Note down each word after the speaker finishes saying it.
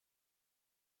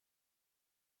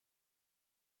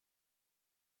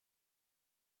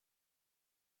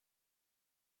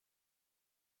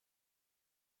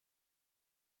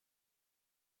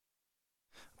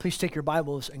Please take your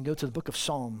Bibles and go to the book of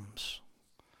Psalms.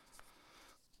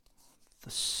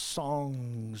 The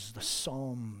Psalms are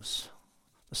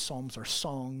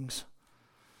songs.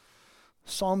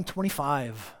 Psalm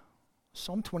 25.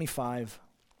 Psalm 25.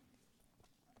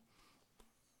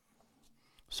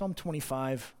 Psalm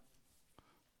 25.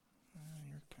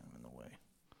 You're kind of in the way.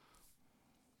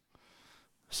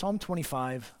 Psalm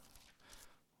 25.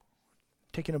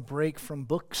 Taking a break from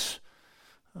books.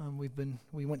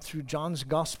 We went through John's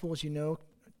Gospel, as you know,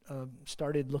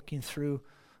 started looking through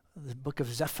the book of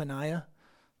Zephaniah.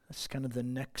 That's kind of the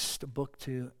next book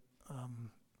to,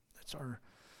 that's our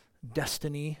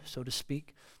destiny, so to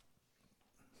speak.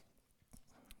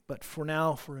 But for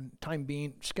now, for the time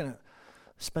being, just going to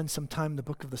spend some time in the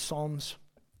book of the Psalms.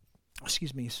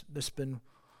 Hopefully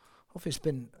it's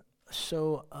been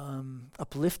so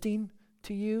uplifting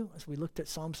to you as we looked at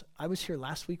Psalms. I was here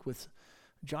last week with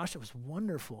Josh. It was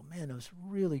wonderful. Man, it was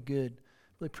really good.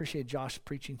 Really appreciate Josh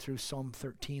preaching through Psalm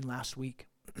 13 last week.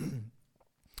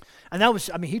 And that was,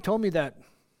 he told me that,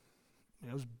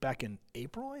 it was back in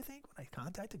April, I think, when I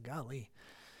contacted. Golly.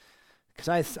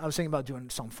 Because I was thinking about doing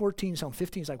Psalm 14, Psalm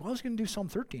 15. He's like, well, I was going to do Psalm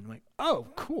 13. I'm like, oh,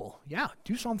 cool. Yeah,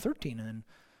 do Psalm 13. And then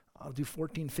I'll do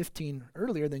 14, 15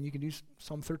 earlier, then you can do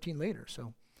Psalm 13 later.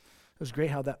 So it was great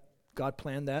how that God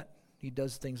planned that. He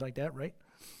does things like that, right?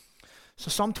 So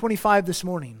Psalm 25 this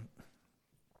morning.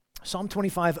 Psalm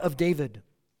 25 of David.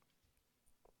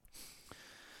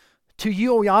 To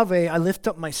you, O Yahweh, I lift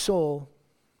up my soul.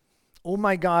 O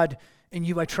my God, in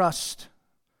you I trust.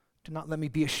 Do not let me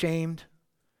be ashamed.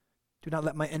 Do not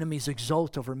let my enemies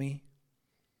exult over me.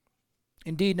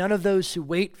 Indeed, none of those who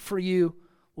wait for you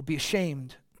will be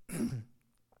ashamed.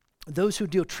 Those who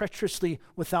deal treacherously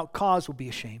without cause will be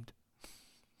ashamed.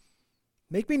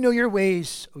 Make me know your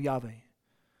ways, O Yahweh.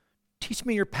 Teach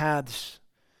me your paths.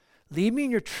 Lead me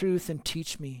in your truth and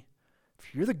teach me.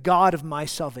 For you're the God of my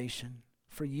salvation.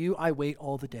 For you I wait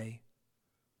all the day.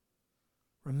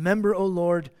 Remember, O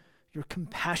Lord, your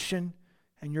compassion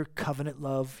and your covenant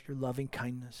love, your loving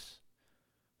kindness.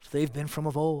 For they've been from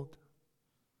of old.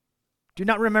 Do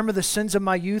not remember the sins of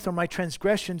my youth or my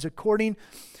transgressions. According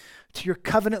to your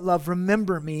covenant love,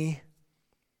 remember me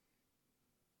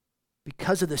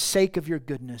because of the sake of your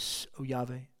goodness, O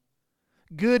Yahweh.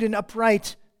 Good and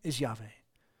upright is Yahweh.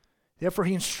 Therefore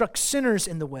he instructs sinners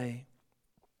in the way.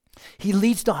 He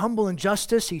leads the humble in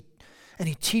justice, and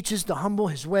he teaches the humble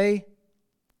his way.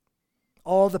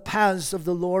 All the paths of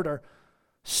the Lord are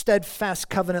steadfast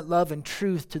covenant love and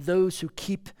truth to those who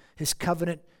keep his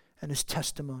covenant and his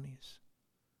testimonies.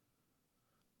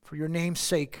 For your name's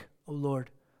sake, O Lord,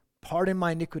 pardon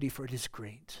my iniquity, for it is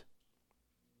great.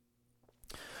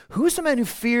 Who is the man who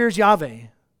fears Yahweh?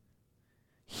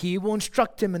 He will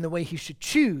instruct him in the way he should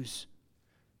choose.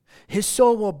 His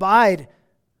soul will abide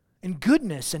in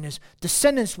goodness, and his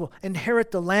descendants will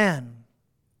inherit the land.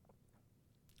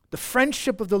 The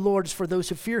friendship of the Lord is for those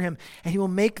who fear him, and he will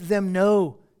make them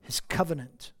know his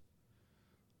covenant.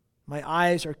 My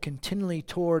eyes are continually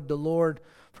toward the Lord,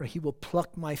 for he will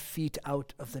pluck my feet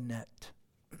out of the net.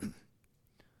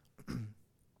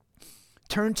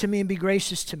 Turn to me and be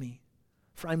gracious to me,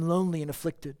 for I'm lonely and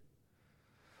afflicted.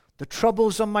 The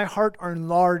troubles of my heart are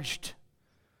enlarged.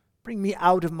 Bring me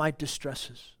out of my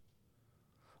distresses.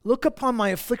 Look upon my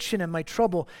affliction and my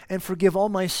trouble, and forgive all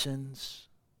my sins.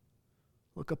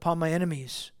 Look upon my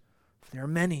enemies, for they are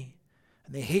many,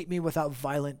 and they hate me with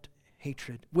violent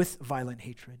hatred.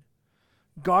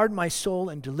 Guard my soul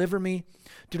and deliver me.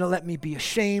 Do not let me be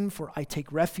ashamed, for I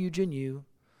take refuge in you.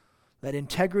 Let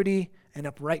integrity and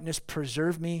uprightness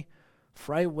preserve me,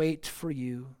 for I wait for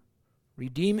you.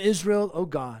 Redeem Israel, O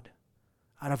God,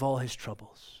 out of all his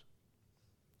troubles.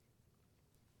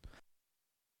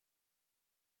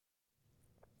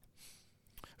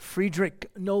 Friedrich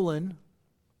Nolan,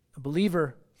 a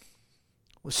believer,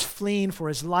 was fleeing for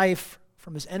his life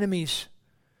from his enemies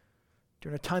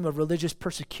during a time of religious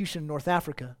persecution in North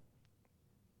Africa.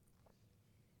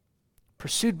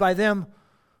 Pursued by them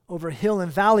over hill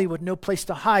and valley with no place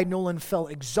to hide, Nolan fell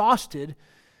exhausted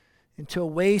into a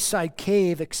wayside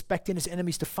cave, expecting his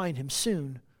enemies to find him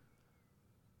soon.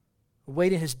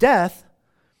 Awaiting his death,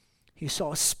 he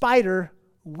saw a spider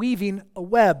weaving a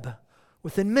web.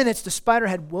 Within minutes, the spider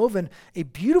had woven a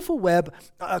beautiful web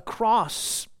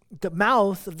across the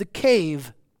mouth of the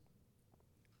cave.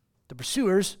 The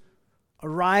pursuers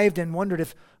arrived and wondered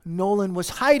if Nolan was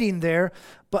hiding there,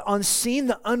 but on seeing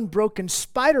the unbroken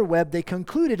spider web, they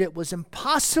concluded it was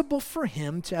impossible for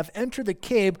him to have entered the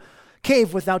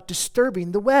cave without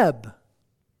disturbing the web.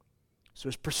 So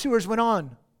his pursuers went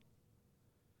on,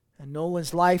 and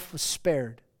Nolan's life was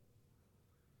spared.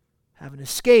 Having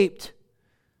escaped,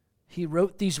 he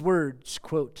wrote these words,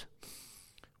 quote,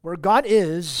 "Where God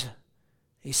is,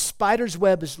 a spider's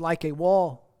web is like a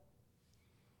wall.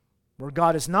 Where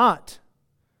God is not,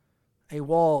 a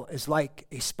wall is like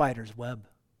a spider's web."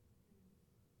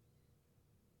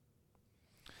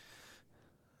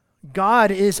 God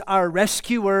is our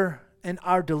rescuer and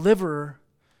our deliverer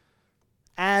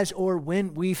as or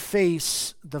when we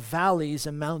face the valleys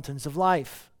and mountains of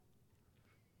life.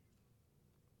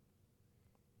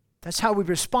 That's how we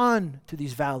respond to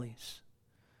these valleys.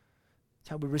 That's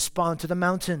how we respond to the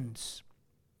mountains.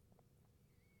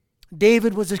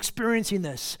 David was experiencing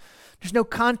this. There's no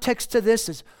context to this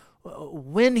as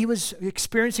when he was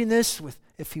experiencing this, with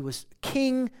if he was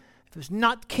king, if he was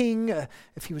not king,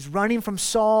 if he was running from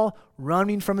Saul,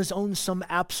 running from his own son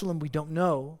Absalom, we don't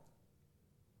know.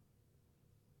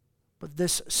 But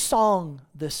this song,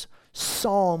 this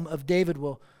psalm of David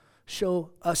will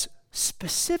show us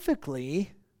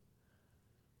specifically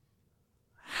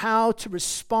how to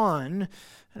respond,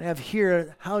 and I have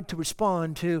here how to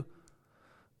respond to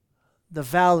the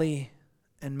valley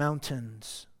and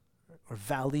mountains, or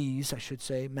valleys, I should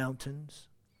say, mountains.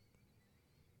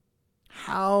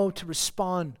 How to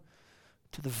respond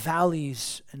to the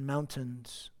valleys and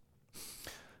mountains.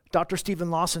 Dr.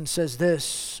 Stephen Lawson says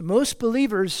this: most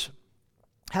believers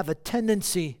have a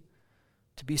tendency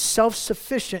to be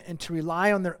self-sufficient and to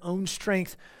rely on their own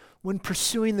strength when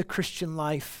pursuing the Christian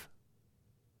life.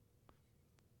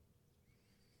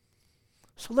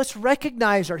 So let's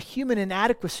recognize our human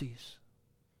inadequacies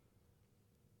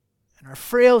and our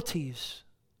frailties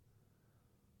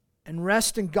and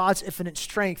rest in God's infinite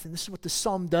strength. And this is what the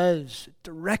psalm does. It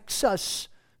directs us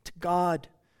to God,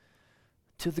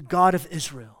 to the God of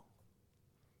Israel.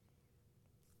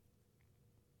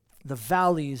 The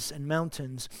valleys and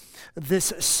mountains.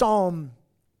 This psalm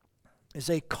is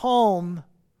a calm,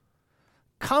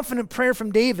 confident prayer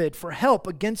from David for help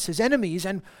against his enemies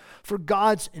and for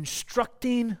God's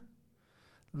instructing,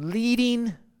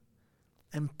 leading,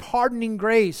 and pardoning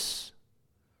grace.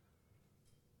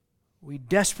 We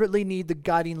desperately need the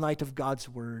guiding light of God's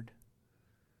word.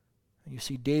 And you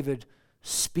see David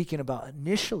speaking about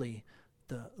initially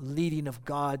the leading of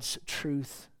God's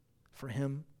truth for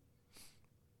him.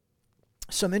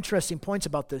 Some interesting points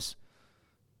about this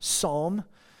psalm.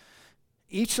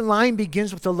 Each line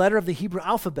begins with the letter of the Hebrew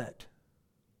alphabet.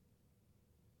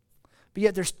 But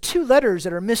yet there's two letters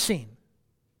that are missing.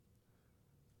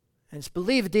 And it's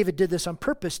believed that David did this on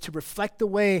purpose to reflect the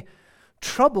way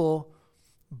trouble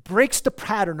breaks the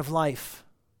pattern of life.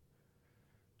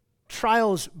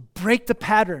 Trials break the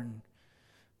pattern.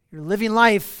 You're living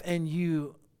life and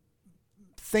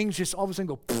things just all of a sudden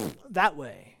go that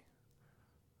way.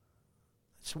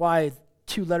 That's why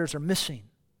two letters are missing,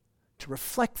 to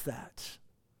reflect that.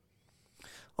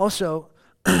 Also,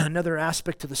 another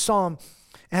aspect to the psalm,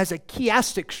 it has a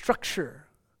chiastic structure.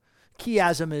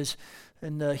 Chiasm is,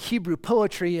 in the Hebrew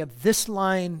poetry, of this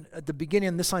line at the beginning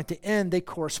and this line at the end, they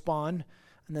correspond.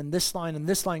 And then this line and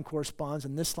this line corresponds,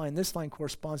 and this line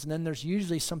corresponds, and then there's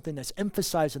usually something that's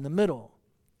emphasized in the middle.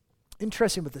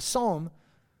 Interesting with the psalm,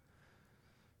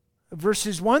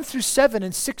 verses 1 through 7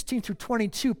 and 16 through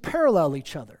 22 parallel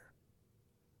each other.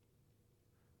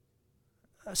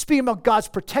 Speaking about God's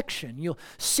protection, you'll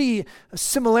see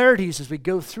similarities as we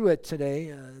go through it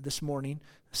today, this morning,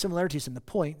 similarities in the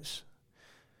points.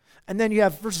 And then you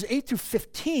have verses 8 through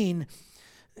 15.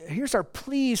 Here's our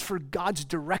pleas for God's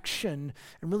direction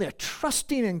and really a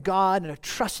trusting in God and a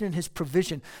trusting in his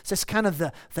provision. So that's kind of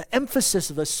the emphasis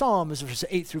of the psalm is verses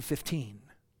 8 through 15.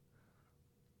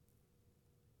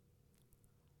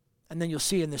 And then you'll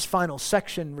see in this final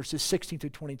section, verses 16 through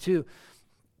 22,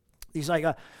 these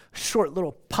short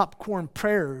little popcorn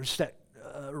prayers that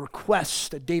requests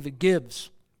that David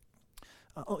gives.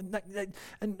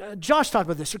 Josh talked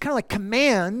about this. They're kind of like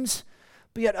commands,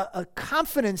 but yet a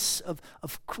confidence of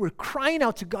we're crying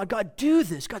out to God, God, do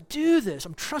this. God, do this.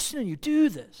 I'm trusting in you. Do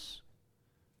this.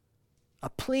 A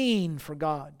pleading for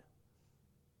God.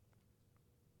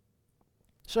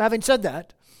 So having said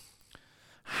that,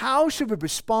 how should we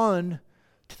respond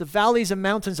to the valleys and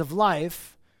mountains of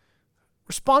life?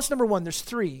 Response number one, there's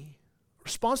three.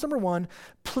 Response number one,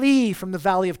 plea from the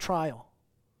valley of trial.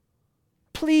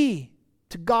 Plea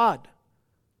to God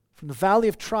from the valley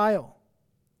of trial.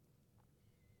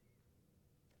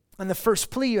 And the first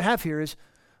plea you have here is,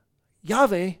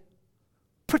 Yahweh,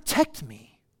 protect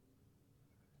me.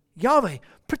 Yahweh,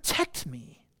 protect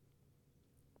me.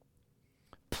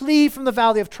 Plea from the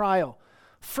valley of trial.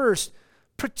 First,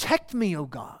 protect me, O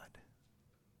God.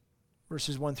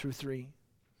 Verses 1 through 3.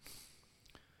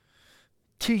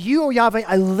 To you, O Yahweh,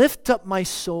 I lift up my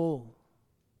soul.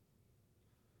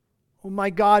 Oh my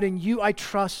God, in you I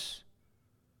trust.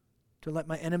 Do not let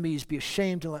my enemies be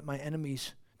ashamed. Do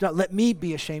not let me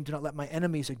be ashamed. Do not let my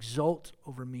enemies exult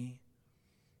over me.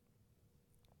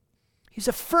 He's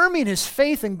affirming his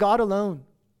faith in God alone.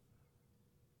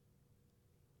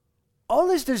 All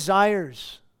his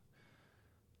desires,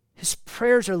 his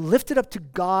prayers are lifted up to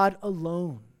God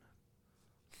alone.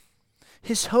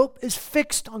 His hope is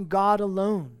fixed on God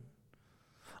alone.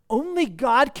 Only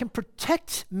God can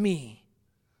protect me.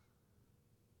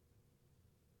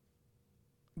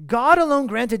 God alone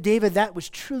granted David that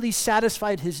which truly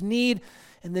satisfied his need,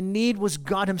 and the need was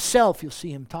God himself. You'll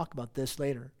see him talk about this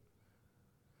later.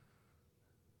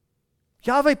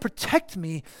 Yahweh, protect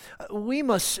me. We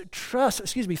must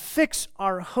fix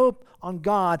our hope on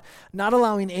God, not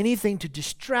allowing anything to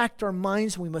distract our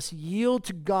minds. We must yield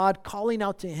to God, calling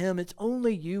out to him. It's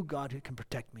only you, God, who can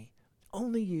protect me.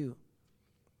 Only you.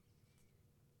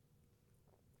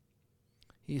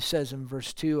 He says in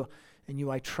verse 2, in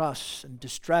you I trust. In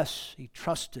distress, he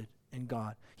trusted in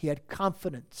God. He had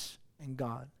confidence in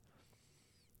God.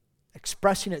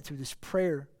 Expressing it through this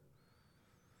prayer.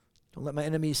 Don't let my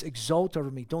enemies exult over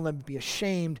me. Don't let me be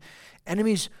ashamed.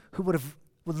 Enemies who would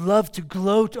love to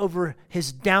gloat over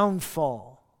his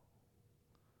downfall.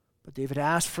 But David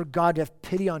asked for God to have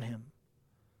pity on him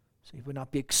so he would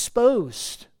not be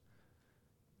exposed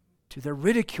to their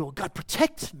ridicule. God,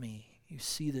 protect me. You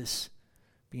see this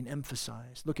being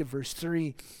emphasized. Look at verse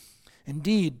 3.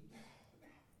 Indeed,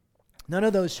 none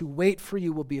of those who wait for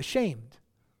you will be ashamed.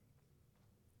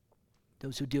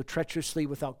 Those who deal treacherously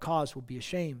without cause will be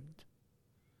ashamed.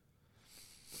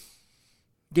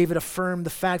 David affirmed the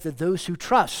fact that those who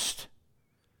trust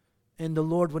in the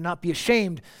Lord would not be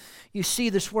ashamed. You see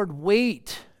this word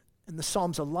wait in the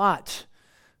Psalms a lot.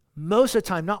 Most of the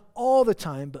time, not all the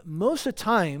time, but most of the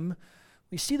time,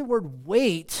 we see the word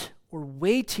wait or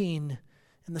waiting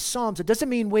in the Psalms. It doesn't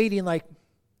mean waiting like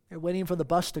you're waiting for the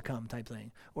bus to come type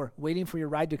thing, or waiting for your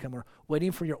ride to come, or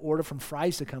waiting for your order from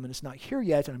Fry's to come and it's not here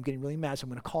yet and I'm getting really mad so I'm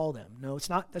going to call them. No, it's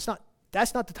not. That's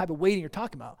not the type of waiting you're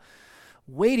talking about.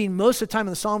 Waiting most of the time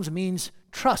in the Psalms means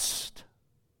trust.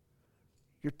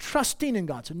 You're trusting in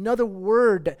God. It's another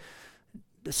word that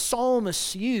the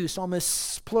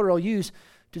psalmists plural use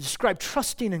to describe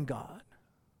trusting in God.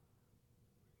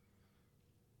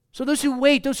 So those who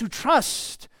wait, those who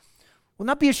trust, will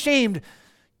not be ashamed.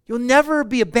 You'll never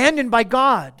be abandoned by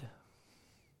God.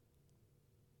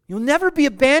 You'll never be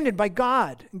abandoned by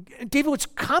God. And David was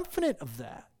confident of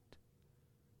that.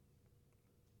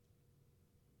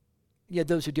 Yet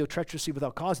those who deal treacherously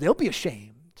without cause, they'll be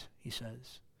ashamed, he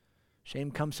says.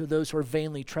 Shame comes to those who are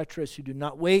vainly treacherous, who do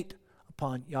not wait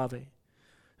upon Yahweh,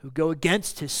 who go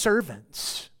against his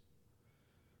servants.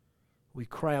 We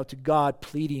cry out to God,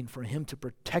 pleading for him to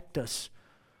protect us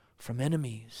from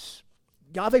enemies.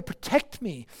 Yahweh, protect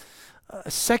me.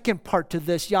 A second part to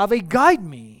this, Yahweh, guide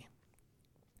me.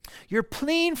 You're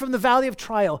pleading from the valley of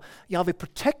trial. Yahweh,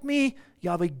 protect me.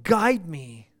 Yahweh, guide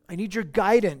me. I need your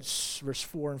guidance, verse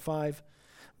 4 and 5.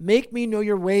 Make me know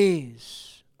your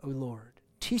ways, O Lord.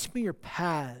 Teach me your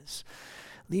paths.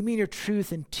 Lead me in your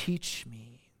truth and teach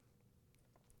me.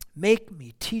 Make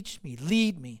me, teach me,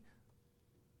 lead me.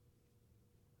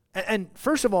 And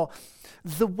first of all,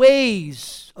 the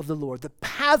ways of the Lord, the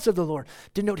paths of the Lord,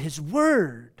 denote his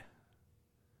word.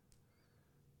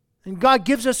 And God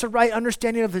gives us a right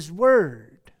understanding of his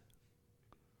word.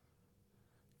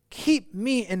 Keep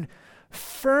me in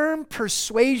firm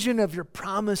persuasion of your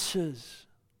promises.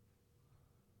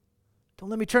 Don't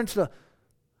let me turn to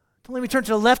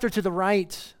the left or to the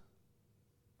right.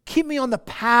 Keep me on the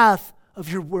path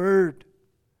of your word.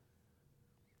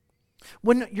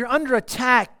 When you're under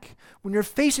attack, when you're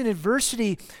facing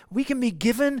adversity, we can be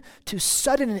given to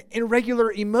sudden and irregular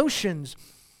emotions,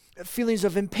 feelings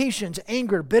of impatience,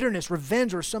 anger, bitterness,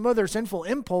 revenge, or some other sinful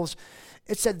impulse.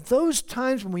 It's at those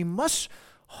times when we must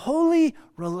wholly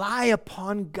rely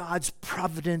upon God's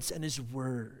providence and his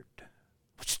word.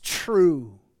 It's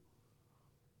true.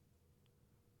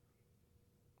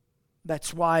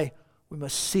 That's why we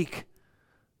must seek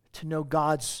to know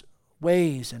God's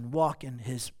ways and walk in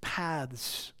his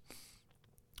paths.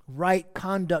 Right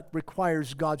conduct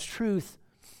requires God's truth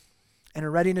and a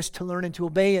readiness to learn and to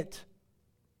obey it.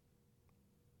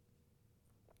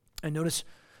 And notice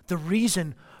the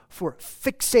reason for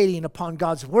fixating upon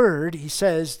God's word. He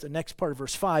says, the next part of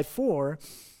verse 5, for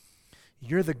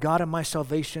you're the God of my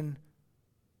salvation.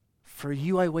 For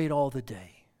you I wait all the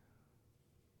day.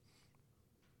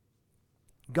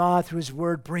 God, through his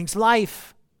word, brings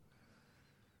life,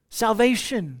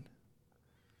 salvation.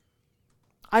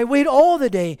 I wait all the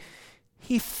day.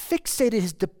 he fixated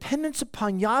his dependence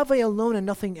upon Yahweh alone and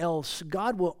nothing else.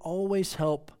 God will always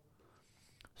help.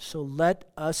 So let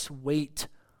us wait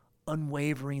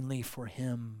unwaveringly for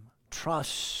him.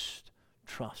 Trust.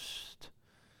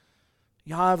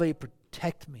 Yahweh,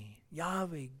 protect me.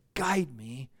 Yahweh, guide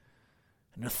me.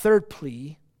 And a third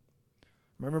plea.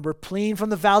 Remember, we're pleading from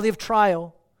the valley of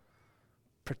trial.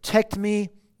 Protect me,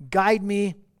 guide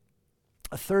me.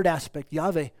 A third aspect,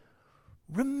 Yahweh,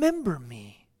 remember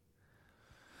me.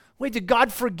 Wait, did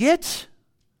God forget?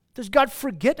 Does God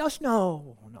forget us?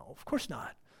 No, of course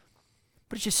not.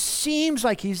 But it just seems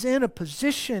like he's in a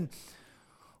position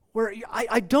where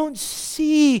I don't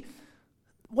see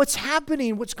what's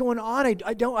happening, what's going on.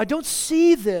 I don't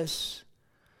see this.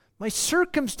 My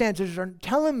circumstances are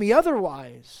telling me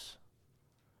otherwise.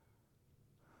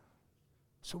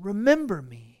 So remember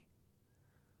me.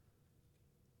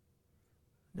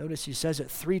 Notice he says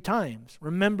it 3 times.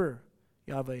 Remember,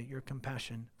 Yahweh, your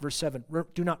compassion. Verse 7,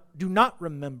 do not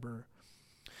remember.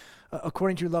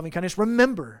 According to your loving kindness,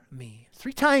 remember me.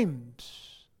 3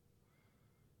 times.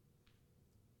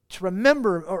 To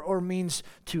remember or means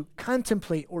to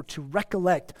contemplate or to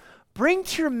recollect. Bring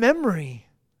to your memory.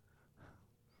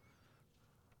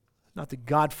 Not that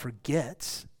God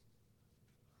forgets,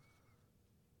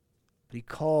 but he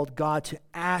called God to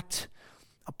act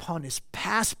upon his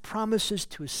past promises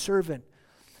to his servant.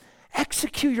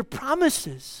 Execute your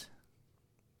promises.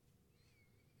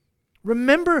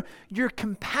 Remember your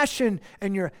compassion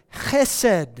and your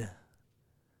chesed. And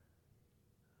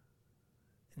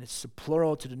it's the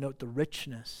plural to denote the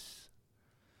richness.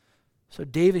 So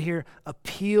David here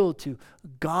appealed to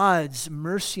God's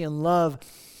mercy and love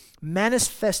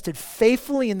manifested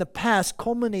faithfully in the past,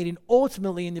 culminating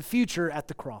ultimately in the future at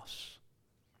the cross.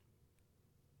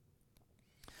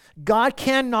 God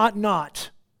cannot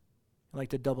not, I like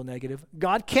the double negative,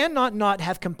 God cannot not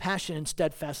have compassion and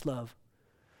steadfast love.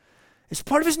 It's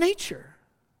part of his nature.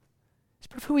 It's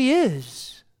part of who he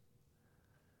is.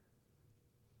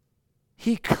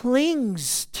 He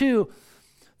clings to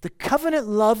the covenant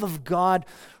love of God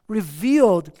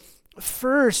revealed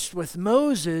first with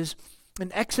Moses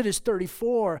in Exodus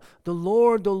 34. The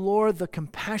Lord, the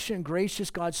compassionate, gracious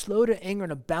God, slow to anger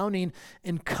and abounding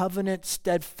in covenant,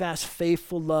 steadfast,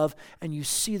 faithful love. And you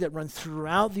see that run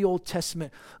throughout the Old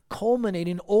Testament,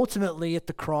 culminating ultimately at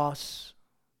the cross,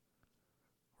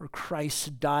 where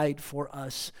Christ died for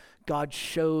us. God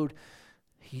showed,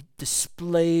 he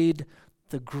displayed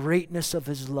the greatness of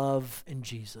his love in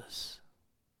Jesus.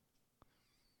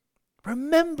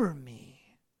 Remember me.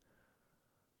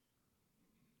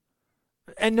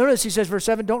 And notice he says, verse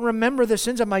 7, don't remember the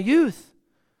sins of my youth.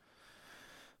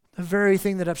 The very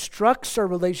thing that obstructs our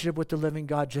relationship with the living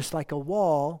God, just like a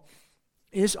wall,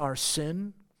 is our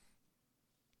sin.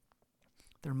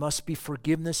 There must be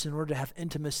forgiveness in order to have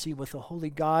intimacy with a holy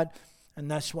God.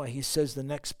 And that's why he says the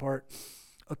next part,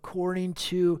 according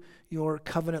to your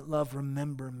covenant love,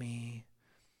 remember me.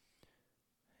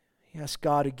 He asks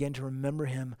God again to remember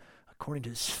him according to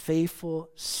his faithful,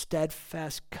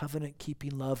 steadfast,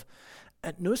 covenant-keeping love.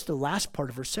 And notice the last part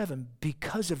of verse 7,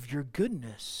 because of your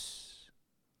goodness.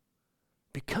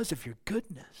 Because of your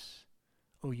goodness,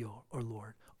 O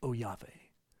Lord, O Yahweh.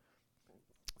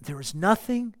 There is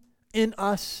nothing in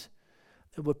us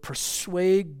that would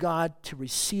persuade God to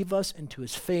receive us into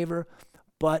his favor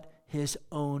but his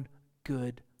own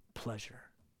good pleasure.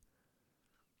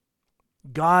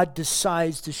 God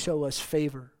decides to show us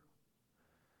favor.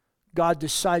 God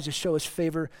decides to show us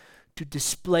favor to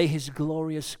display his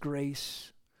glorious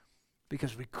grace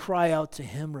because we cry out to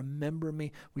him, remember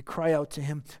me. We cry out to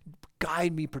him,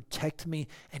 guide me, protect me,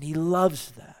 and he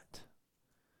loves that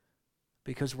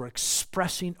because we're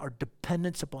expressing our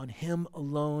dependence upon him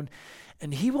alone,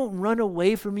 and he won't run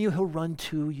away from you, he'll run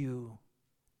to you.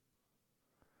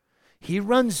 He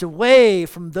runs away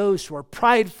from those who are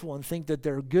prideful and think that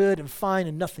they're good and fine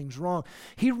and nothing's wrong.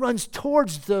 He runs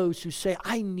towards those who say,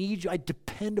 I need you, I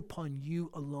depend upon you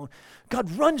alone.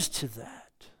 God runs to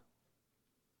that.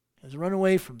 He doesn't run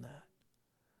away from that.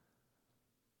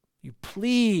 You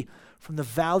plea from the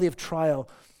valley of trial,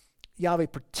 Yahweh,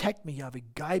 protect me, Yahweh,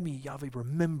 guide me, Yahweh,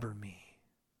 remember me.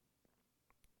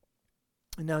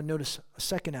 And now notice a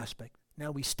second aspect.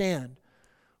 Now we stand.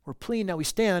 We're pleading, now we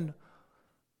stand.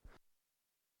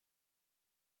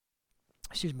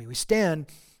 We stand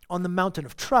on the mountain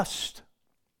of trust.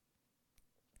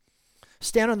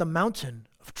 Stand on the mountain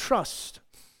of trust.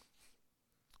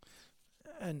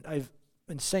 And I've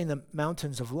been saying the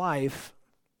mountains of life.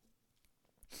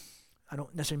 I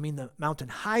don't necessarily mean the mountain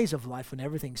highs of life when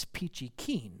everything's peachy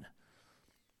keen.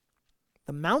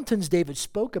 The mountains David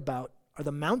spoke about are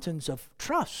the mountains of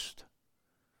trust.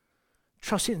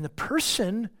 trusting in the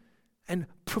person and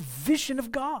provision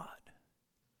of God.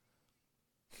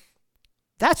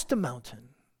 That's the mountain.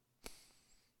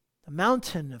 The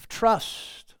mountain of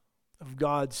trust of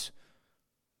God's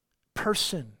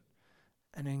person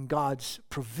and in God's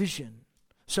provision.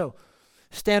 So,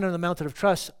 stand on the mountain of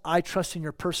trust. I trust in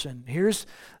your person. Here's,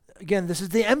 again, this is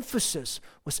the emphasis.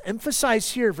 What's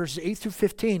emphasized here, verses 8 through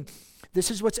 15, this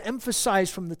is what's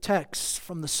emphasized from the text,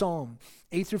 from the psalm.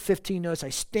 8 through 15, notice,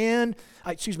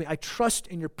 I trust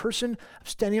in your person. I'm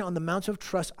standing on the mountain of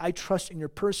trust. I trust in your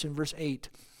person. Verse 8,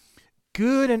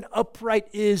 good and upright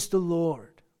is the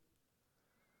Lord.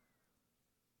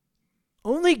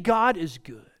 Only God is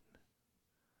good.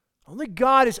 Only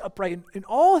God is upright in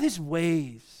all his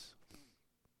ways.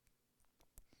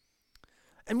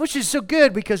 And which is so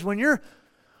good, because when you're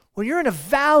in a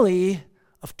valley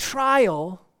of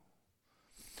trial,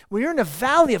 when you're in a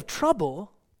valley of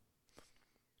trouble,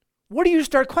 what do you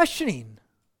start questioning?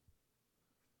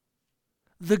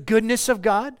 The goodness of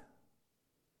God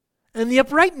and the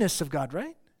uprightness of God,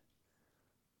 right?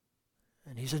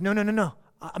 And he says, no.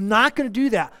 I'm not going to do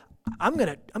that. I'm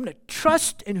going to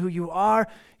trust in who you are.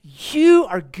 You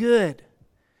are good.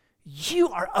 You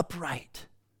are upright.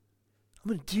 I'm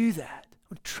going to do that.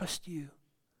 I'm going to trust you.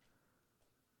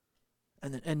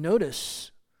 And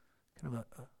notice kind of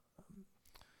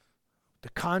the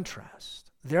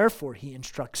contrast. Therefore, he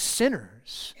instructs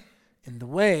sinners in the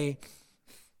way.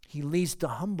 He leads the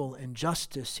humble in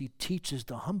justice. He teaches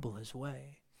the humble his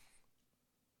way.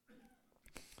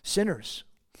 Sinners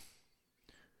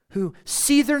who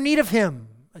see their need of him.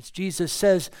 As Jesus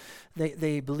says,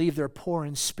 they believe they're poor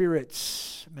in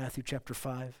spirits, Matthew chapter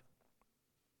 5.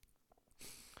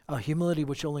 A humility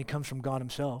which only comes from God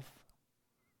himself.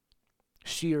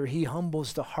 She or he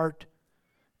humbles the heart,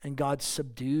 and God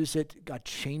subdues it. God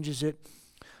changes it.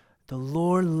 The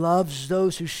Lord loves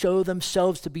those who show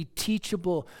themselves to be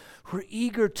teachable, who are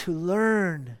eager to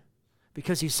learn.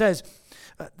 Because he says,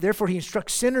 therefore he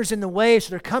instructs sinners in the way, so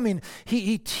they're coming.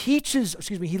 He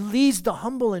leads the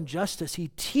humble in justice. He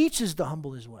teaches the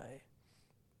humble his way.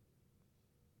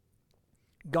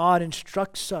 God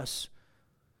instructs us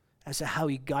as to how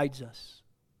he guides us.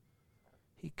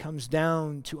 He comes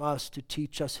down to us to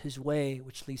teach us his way,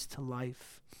 which leads to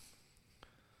life.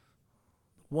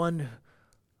 One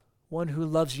who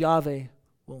loves Yahweh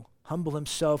will humble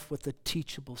himself with a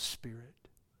teachable spirit.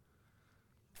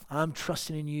 I'm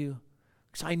trusting in you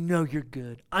because I know you're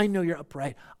good. I know you're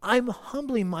upright. I'm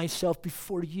humbling myself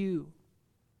before you.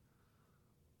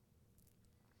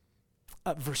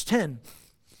 Verse 10,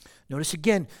 notice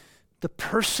again, the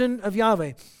person of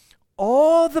Yahweh.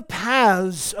 All the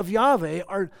paths of Yahweh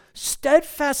are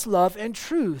steadfast love and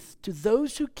truth to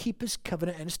those who keep his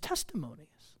covenant and his testimonies.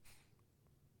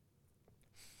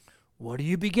 What do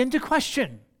you begin to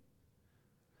question?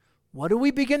 What do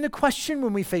we begin to question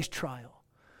when we face trial?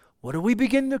 What do we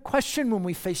begin to question when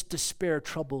we face despair,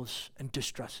 troubles, and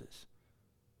distresses?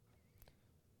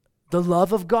 The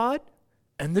love of God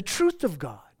and the truth of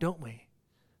God, don't we?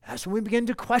 That's when we begin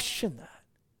to question that.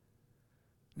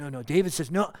 No, David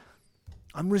says, no,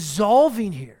 I'm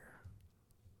resolving here.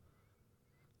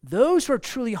 Those who are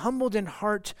truly humbled in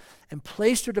heart and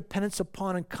place their dependence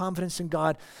upon and confidence in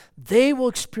God, they will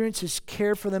experience his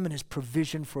care for them and his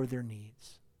provision for their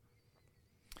needs.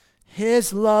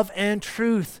 His love and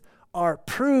truth are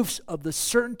proofs of the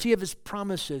certainty of his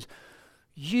promises.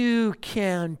 You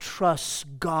can trust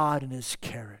God and his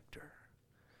character.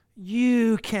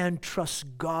 You can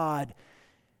trust God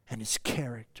and his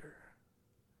character.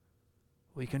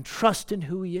 We can trust in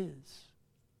who he is.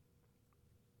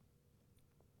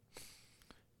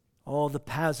 All the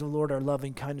paths of the Lord are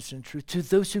loving kindness and truth to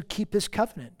those who keep his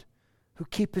covenant, who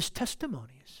keep his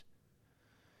testimonies,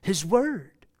 his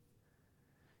word.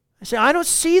 I say, I don't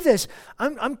see this.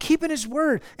 I'm keeping his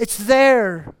word. It's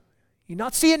there. You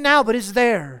not see it now, but it's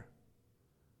there.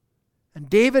 And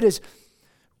David is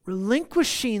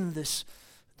relinquishing this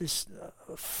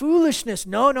foolishness.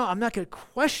 No, I'm not going to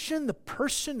question the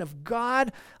person of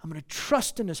God. I'm going to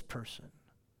trust in his person,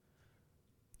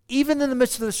 even in the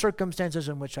midst of the circumstances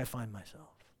in which I find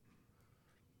myself.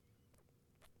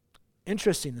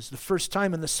 Interesting, this is the first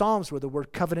time in the Psalms where the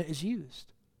word covenant is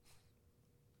used.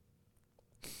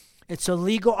 It's a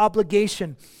legal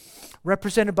obligation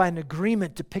represented by an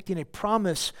agreement depicting a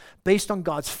promise based on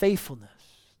God's faithfulness.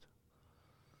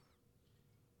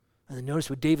 And then notice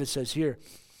what David says here,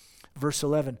 verse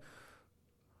 11.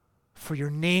 For your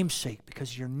name's sake,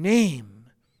 because your name,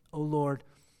 O Lord,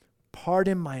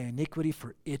 pardon my iniquity,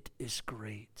 for it is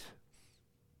great.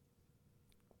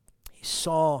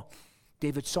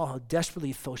 David saw how desperately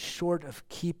he fell short of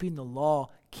keeping the law,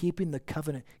 keeping the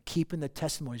covenant, keeping the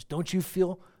testimonies. Don't you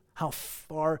feel how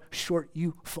far short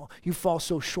you fall? You fall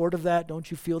so short of that.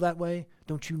 Don't you feel that way?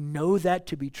 Don't you know that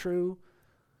to be true?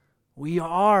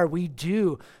 We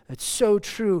do. It's so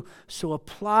true. So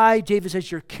apply, David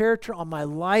says, your character on my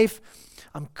life.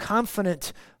 I'm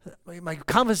confident. My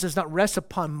confidence does not rest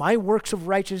upon my works of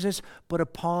righteousness, but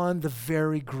upon the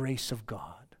very grace of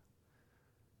God,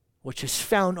 which is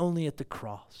found only at the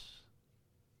cross.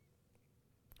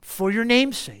 For your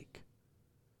name's sake.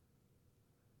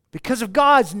 Because of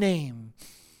God's name.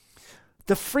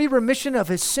 The free remission of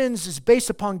his sins is based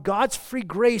upon God's free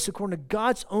grace according to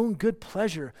God's own good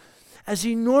pleasure. As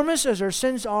enormous as our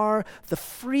sins are, the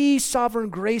free sovereign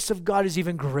grace of God is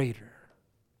even greater.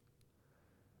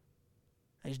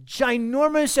 As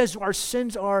ginormous as our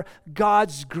sins are,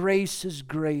 God's grace is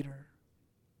greater.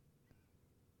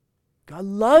 God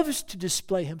loves to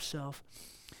display himself.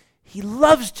 He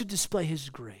loves to display his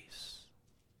grace.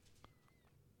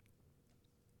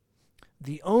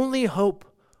 The only hope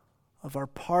of our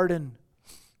pardon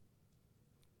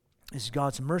is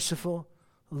God's merciful,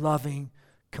 loving,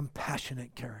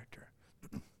 compassionate character.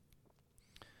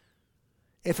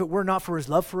 If it were not for his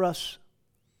love for us,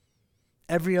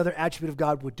 every other attribute of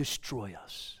God would destroy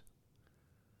us.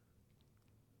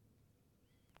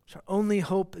 So our only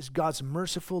hope is God's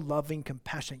merciful, loving,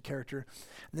 compassionate character.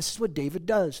 And this is what David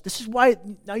does. This is why,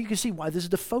 now you can see why this is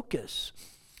the focus.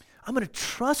 I'm going to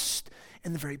trust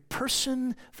in the very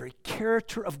person, very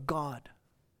character of God.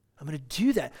 I'm going to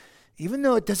do that, even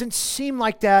though it doesn't seem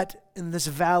like that in this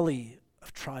valley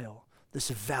of trial, this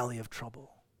valley of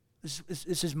trouble. This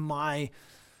is my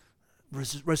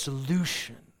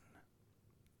resolution.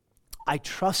 I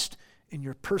trust in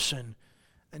your person.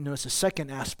 And notice the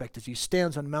second aspect as he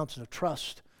stands on mountains of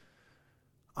trust.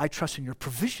 I trust in your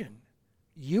provision.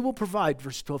 You will provide,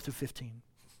 verse 12 through 15.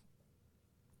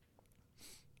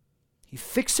 He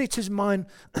fixates his mind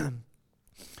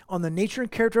on the nature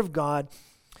and character of God,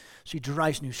 so he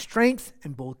derives new strength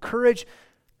and bold courage.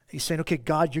 He's saying, okay,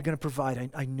 God, you're going to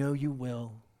provide. I know you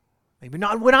will. Maybe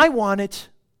not when I want it,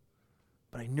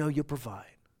 but I know you'll provide.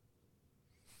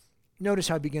 Notice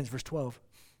how it begins, verse 12.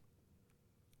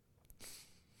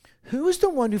 Who is the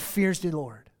one who fears the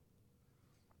Lord?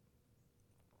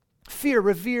 Fear,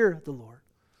 revere the Lord.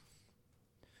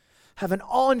 Have an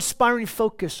awe-inspiring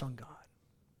focus on God.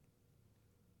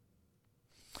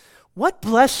 What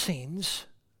blessings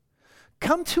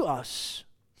come to us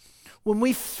when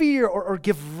we fear or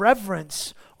give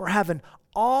reverence or have an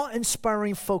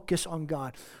awe-inspiring focus on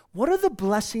God? What are the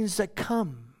blessings that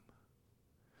come?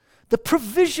 The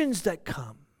provisions that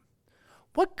come?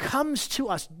 What comes to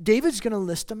us? David's going to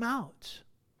list them out.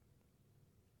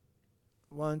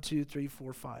 1, 2, 3,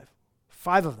 4, 5.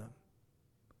 5 of them.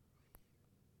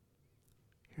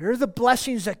 Here are the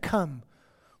blessings that come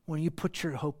when you put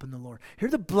your hope in the Lord. Here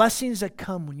are the blessings that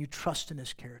come when you trust in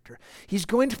his character. He's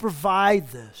going to provide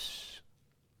this.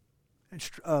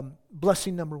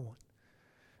 Blessing number 1.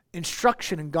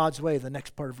 Instruction in God's way, the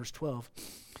next part of verse 12.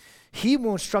 He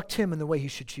will instruct him in the way he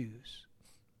should choose.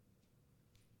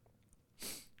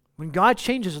 When God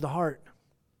changes the heart,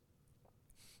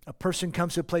 a person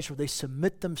comes to a place where they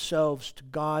submit themselves to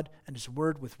God and his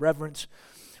word with reverence.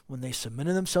 When they submit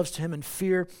themselves to him in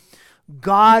fear,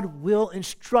 God will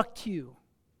instruct you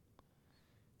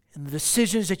in the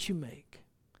decisions that you make.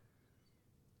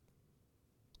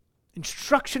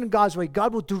 Instruction in God's way.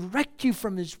 God will direct you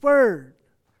from his word.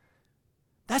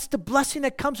 That's the blessing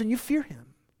that comes when you fear him.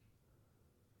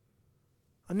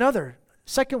 Another,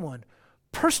 second one,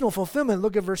 personal fulfillment.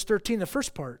 Look at verse 13, the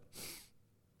first part.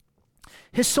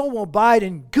 His soul will abide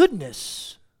in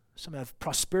goodness. Some have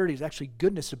prosperity. Is actually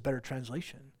goodness is a better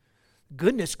translation.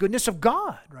 Goodness of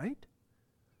God, right?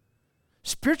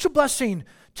 Spiritual blessing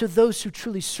to those who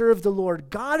truly serve the Lord.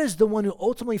 God is the one who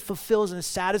ultimately fulfills and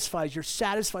satisfies. You're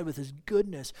satisfied with his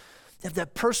goodness. You have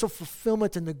that personal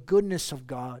fulfillment in the goodness of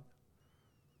God.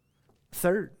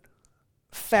 Third,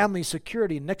 family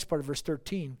security. Next part of verse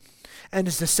 13. And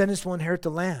his descendants will inherit the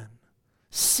land.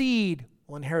 Seed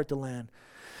will inherit the land.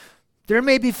 There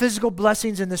may be physical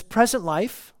blessings in this present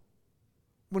life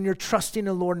when you're trusting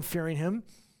the Lord and fearing him.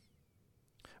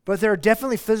 But there are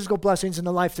definitely physical blessings in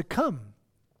the life to come.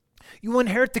 You will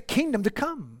inherit the kingdom to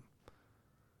come.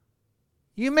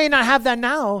 You may not have that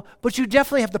now, but you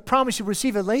definitely have the promise you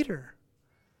receive it later.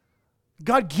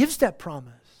 God gives that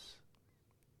promise.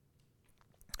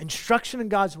 Instruction in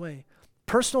God's way,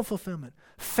 personal fulfillment,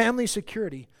 family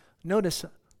security. Notice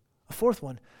a fourth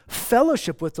one,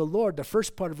 fellowship with the Lord. The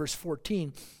first part of verse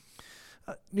 14.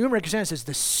 New American Standard says,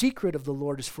 the secret of the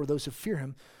Lord is for those who fear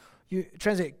him. You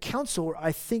translate counsel,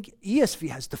 I think ESV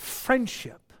has the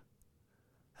friendship.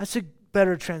 That's a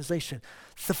better translation.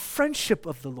 The friendship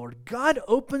of the Lord. God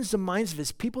opens the minds of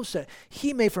his people so that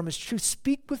he may from his truth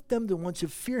speak with them, the ones who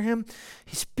fear him.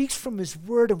 He speaks from his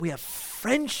word, and we have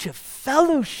friendship,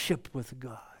 fellowship with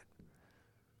God.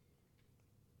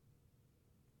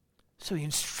 So he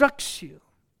instructs you.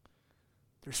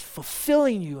 There's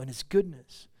fulfilling you in his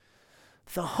goodness.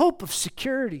 The hope of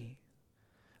security,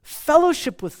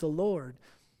 fellowship with the Lord.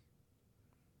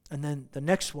 And then the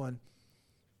next one,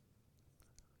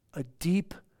 a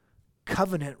deep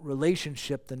covenant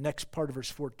relationship, the next part of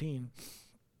verse 14.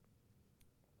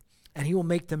 And he will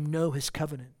make them know his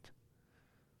covenant,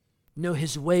 know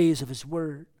his ways of his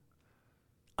word,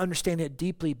 understand it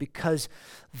deeply, because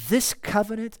this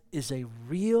covenant is a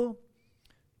real,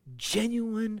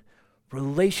 genuine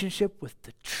relationship with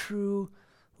the true,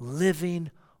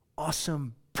 living,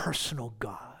 awesome, personal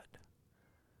God.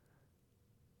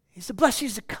 He's the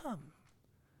blessings to come.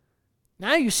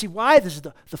 Now you see why this is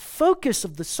the focus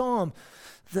of the psalm.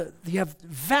 You have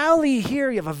valley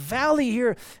here, you have a valley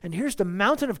here, and here's the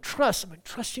mountain of trust. I'm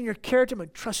trusting your character,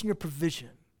 I'm trusting your provision.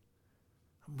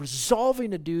 I'm resolving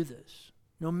to do this,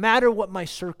 no matter what my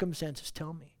circumstances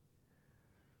tell me.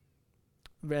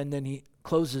 And then he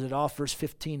closes it off, verse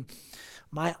 15.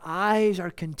 My eyes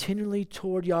are continually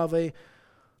toward Yahweh,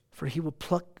 for he will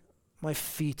pluck my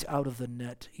feet out of the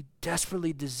net. He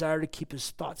desperately desired to keep his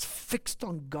thoughts fixed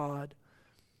on God.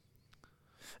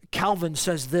 Calvin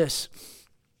says this: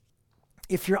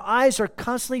 if your eyes are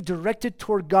constantly directed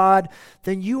toward God,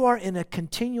 then you are in a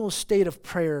continual state of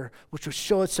prayer, which will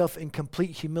show itself in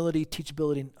complete humility,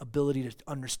 teachability, and ability to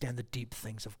understand the deep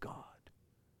things of God.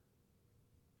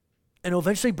 And will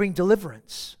eventually bring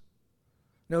deliverance.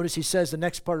 Notice he says the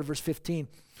next part of verse 15,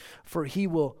 for he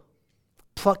will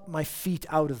pluck my feet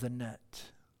out of the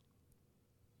net.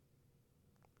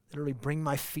 Literally bring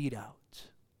my feet out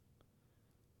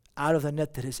of the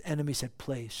net that his enemies had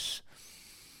placed.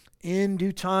 In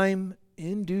due time,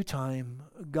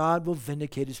 God will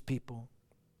vindicate his people.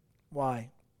 Why?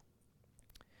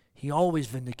 He always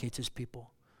vindicates his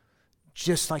people,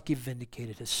 just like he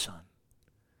vindicated his son.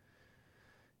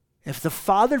 If the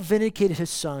Father vindicated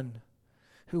his son,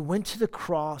 who went to the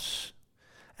cross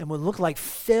and would look like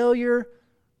failure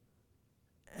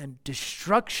and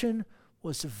destruction,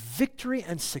 was victory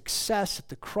and success at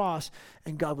the cross,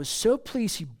 and God was so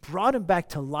pleased he brought him back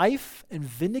to life and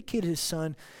vindicated his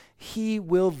son, he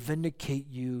will vindicate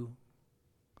you.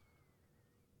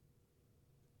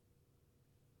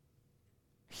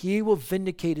 He will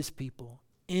vindicate his people.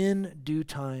 In due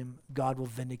time, God will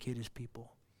vindicate his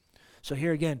people. So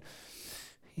here again,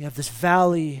 you have this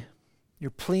valley,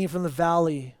 you're pleading from the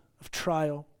valley of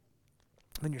trial,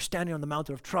 and then you're standing on the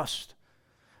mountain of trust.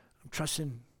 I'm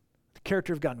trusting the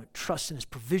character of God, I'm trusting his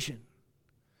provision.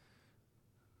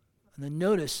 And then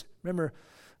notice, remember,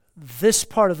 this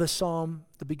part of the psalm,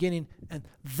 the beginning, and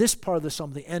this part of the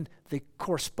psalm, the end, they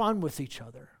correspond with each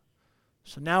other.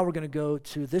 So now we're going to go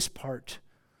to this part,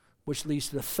 which leads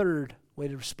to the third way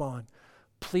to respond.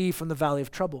 Plea from the valley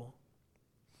of trouble.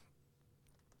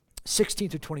 16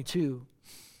 to 22.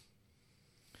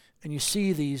 And you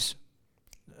see these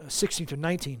 16 to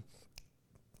 19,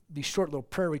 these short little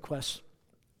prayer requests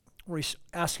where he's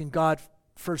asking God,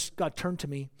 first, God, turn to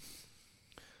me.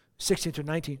 16 to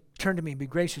 19, turn to me and be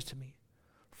gracious to me,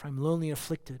 for I'm lonely and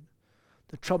afflicted.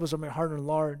 The troubles of my heart are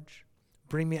large.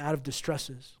 Bring me out of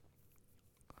distresses.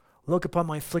 Look upon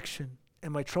my affliction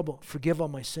and my trouble. Forgive all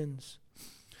my sins.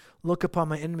 Look upon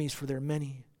my enemies, for they are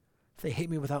many. If they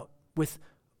hate me with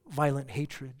violent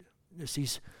hatred. There's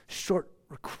these short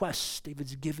requests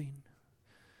David's giving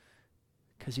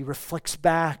because he reflects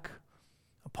back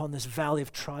upon this valley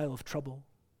of trial, of trouble.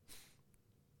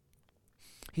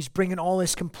 He's bringing all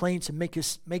his complaints and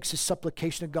makes his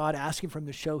supplication to God, asking for him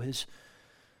to show his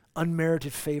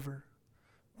unmerited favor.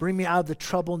 Bring me out of the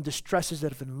trouble and distresses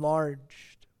that have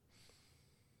enlarged.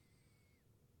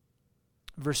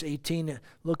 Verse 18,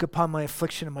 look upon my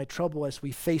affliction and my trouble. As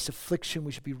we face affliction,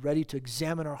 we should be ready to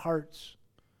examine our hearts,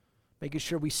 making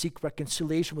sure we seek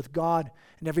reconciliation with God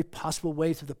in every possible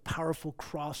way through the powerful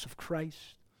cross of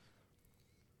Christ.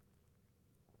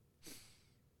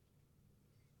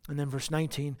 And then verse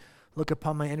 19, look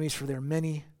upon my enemies, for they are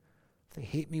many. They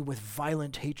hate me with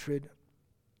violent hatred.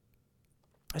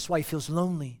 That's why he feels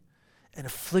lonely and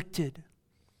afflicted.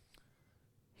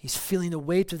 He's feeling the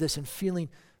weight of this and feeling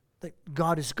that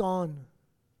God is gone.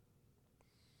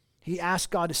 He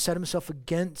asked God to set himself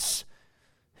against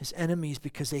his enemies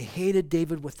because they hated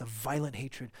David with a violent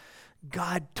hatred.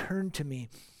 God turned to me.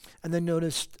 And then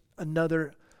notice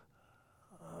another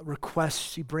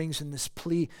request he brings in this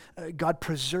plea. God,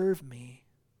 preserve me.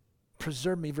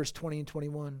 Preserve me, verse 20 and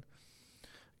 21.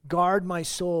 Guard my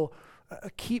soul,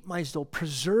 keep my soul,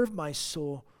 preserve my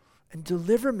soul, and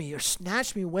deliver me or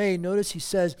snatch me away. Notice he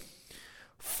says,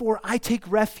 for I take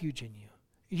refuge in you.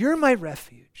 You're my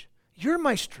refuge. You're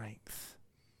my strength.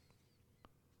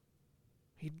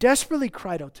 He desperately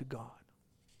cried out to God.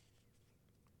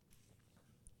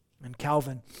 And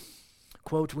Calvin,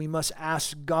 quote, we must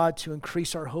ask God to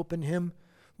increase our hope in him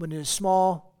when it is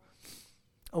small,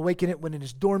 awaken it when it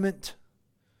is dormant,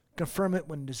 confirm it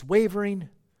when it is wavering,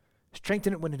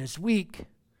 strengthen it when it is weak,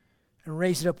 and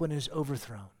raise it up when it is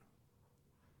overthrown.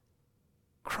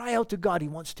 Cry out to God, he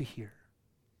wants to hear.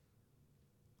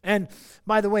 And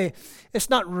by the way, it's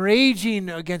not raging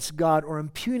against God or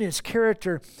impugning his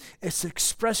character. It's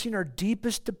expressing our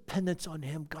deepest dependence on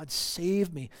him. God,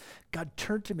 save me. God,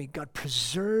 turn to me. God,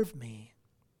 preserve me.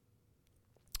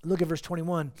 Look at verse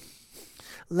 21.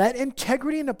 Let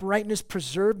integrity and uprightness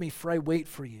preserve me, for I wait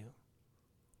for you.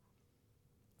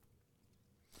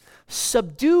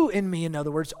 Subdue in me, in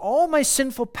other words, all my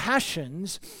sinful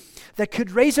passions that could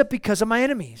raise up because of my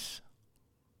enemies.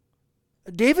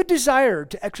 David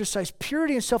desired to exercise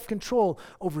purity and self-control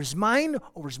over his mind,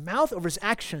 over his mouth, over his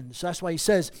actions. So that's why he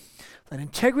says, let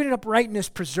integrity and uprightness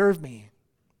preserve me.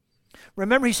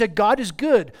 Remember, he said, God is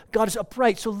good, God is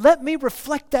upright, so let me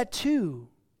reflect that too.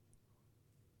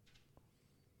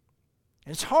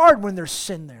 And it's hard when there's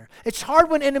sin there. It's hard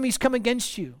when enemies come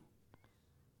against you.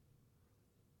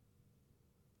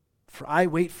 For I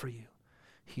wait for you.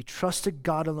 He trusted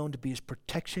God alone to be his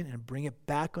protection and bring it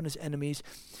back on his enemies.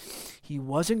 He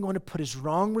wasn't going to put his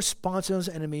wrong response on his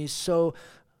enemies. So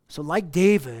like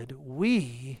David,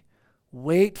 we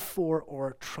wait for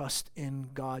or trust in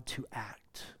God to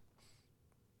act.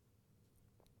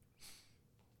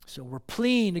 So we're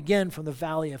pleading again from the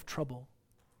valley of trouble.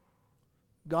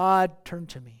 God, turn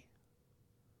to me.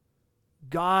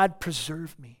 God,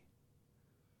 preserve me.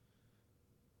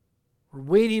 We're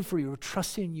waiting for you. We're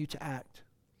trusting in you to act.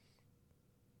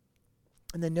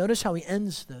 And then notice how he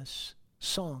ends this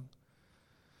song.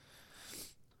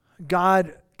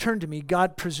 God, turn to me.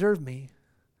 God, preserve me.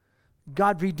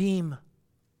 God, redeem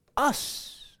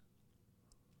us.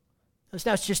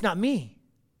 Now it's just not me.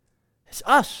 It's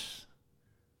us.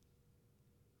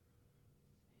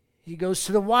 He goes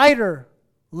to the wider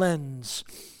lens.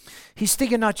 He's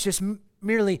thinking not just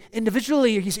merely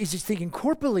individually, he's thinking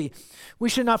corporately. We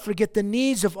should not forget the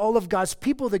needs of all of God's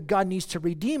people that God needs to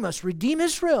redeem us. Redeem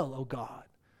Israel, O God,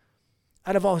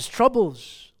 out of all his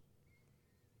troubles,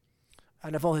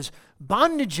 out of all his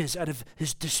bondages, out of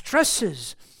his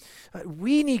distresses.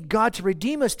 We need God to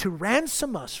redeem us, to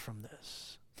ransom us from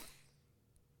this.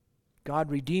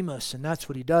 God redeem us, and that's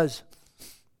what he does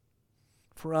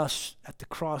for us at the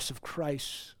cross of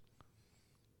Christ.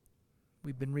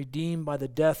 We've been redeemed by the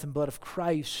death and blood of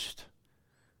Christ.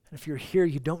 And if you're here,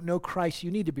 you don't know Christ,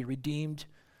 you need to be redeemed.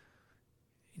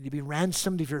 You need to be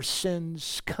ransomed of your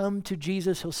sins. Come to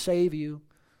Jesus, he'll save you.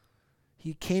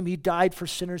 He came, he died for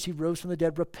sinners, he rose from the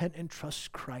dead. Repent and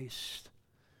trust Christ.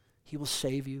 He will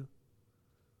save you.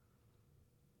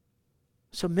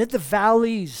 So amid the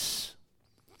valleys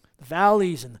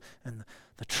and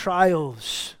the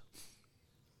trials,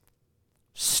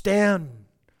 stand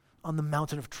on the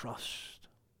mountain of trust.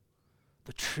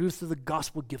 The truth of the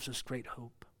gospel gives us great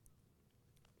hope.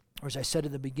 Or as I said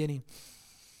at the beginning,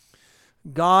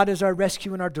 God is our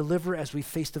rescue and our deliverer as we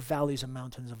face the valleys and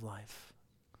mountains of life.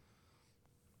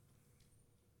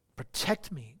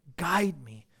 Protect me, guide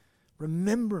me,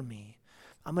 remember me.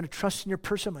 I'm going to trust in your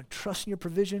person, I'm going to trust in your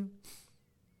provision.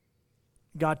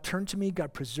 God, turn to me,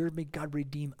 God, preserve me, God,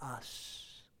 redeem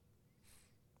us.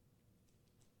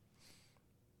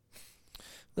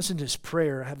 Listen to this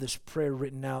prayer. I have this prayer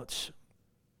written out.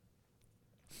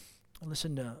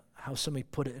 Listen to how somebody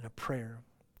put it in a prayer.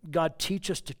 God, teach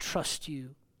us to trust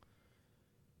you,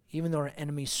 even though our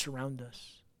enemies surround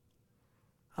us.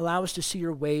 Allow us to see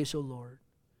your ways, O Lord.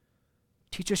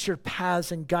 Teach us your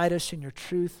paths and guide us in your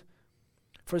truth.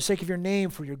 For the sake of your name,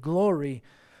 for your glory,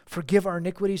 forgive our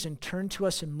iniquities and turn to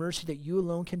us in mercy that you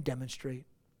alone can demonstrate.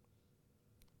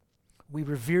 We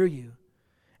revere you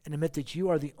and admit that you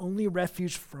are the only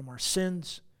refuge from our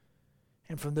sins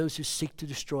and from those who seek to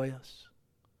destroy us.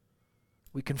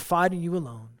 We confide in you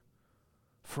alone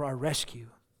for our rescue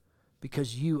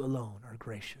because you alone are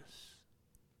gracious.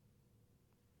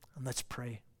 And let's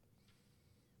pray.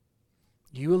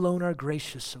 You alone are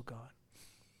gracious, O God.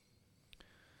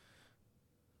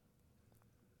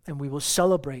 And we will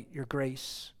celebrate your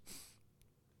grace.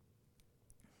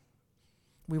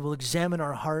 We will examine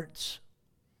our hearts.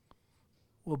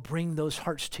 We'll bring those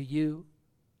hearts to you.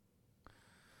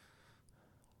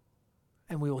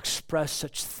 And we will express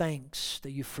such thanks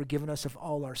that you've forgiven us of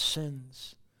all our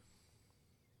sins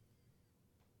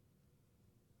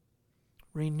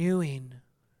remembering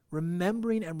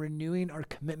and renewing our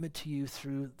commitment to you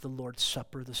through the Lord's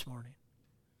Supper this morning.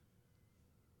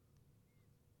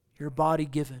 Your body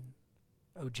given,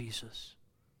 O Jesus.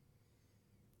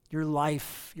 Your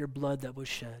life, your blood that was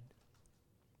shed.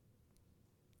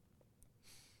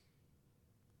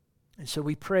 And so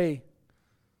we pray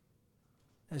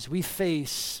as we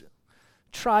face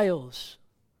trials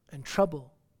and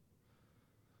trouble,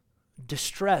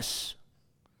 distress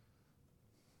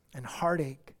and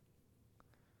heartache.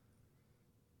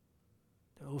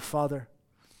 Oh, Father,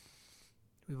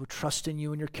 we will trust in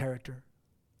you and your character.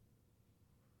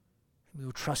 We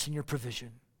will trust in your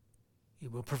provision. You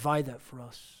will provide that for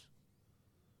us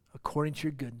according to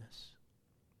your goodness.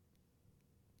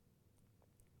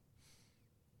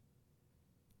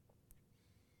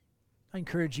 I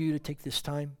encourage you to take this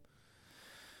time.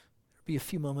 There'll be a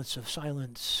few moments of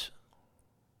silence.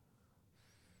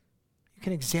 You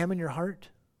can examine your heart.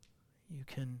 You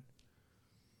can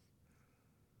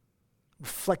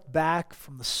reflect back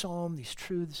from the psalm, these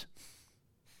truths.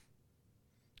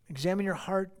 Examine your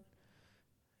heart.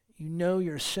 You know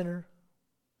you're a sinner,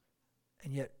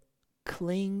 and yet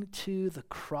cling to the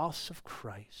cross of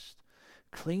Christ.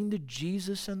 Cling to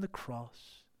Jesus and the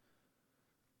cross.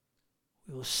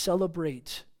 We will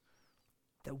celebrate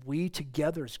that we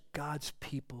together as God's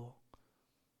people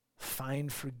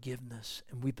find forgiveness,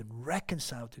 and we've been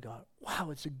reconciled to God.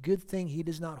 Wow, it's a good thing he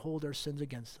does not hold our sins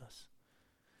against us.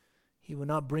 He will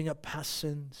not bring up past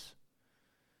sins.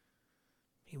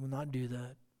 He will not do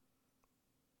that.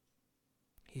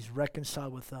 He's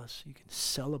reconciled with us. You can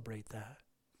celebrate that.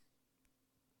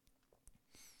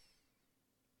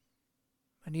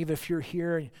 And even if you're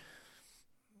here and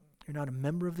you're not a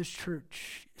member of this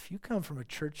church, if you come from a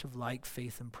church of like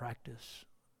faith and practice,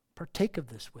 partake of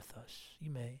this with us.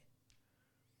 You may.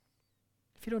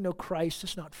 If you don't know Christ,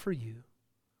 it's not for you.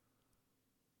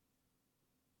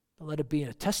 But let it be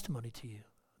a testimony to you.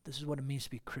 This is what it means to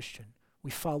be a Christian.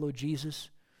 We follow Jesus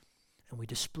and we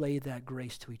display that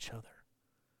grace to each other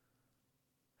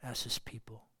as his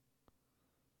people.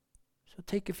 So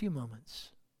take a few moments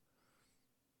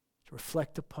to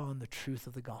reflect upon the truth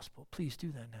of the gospel. Please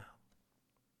do that now.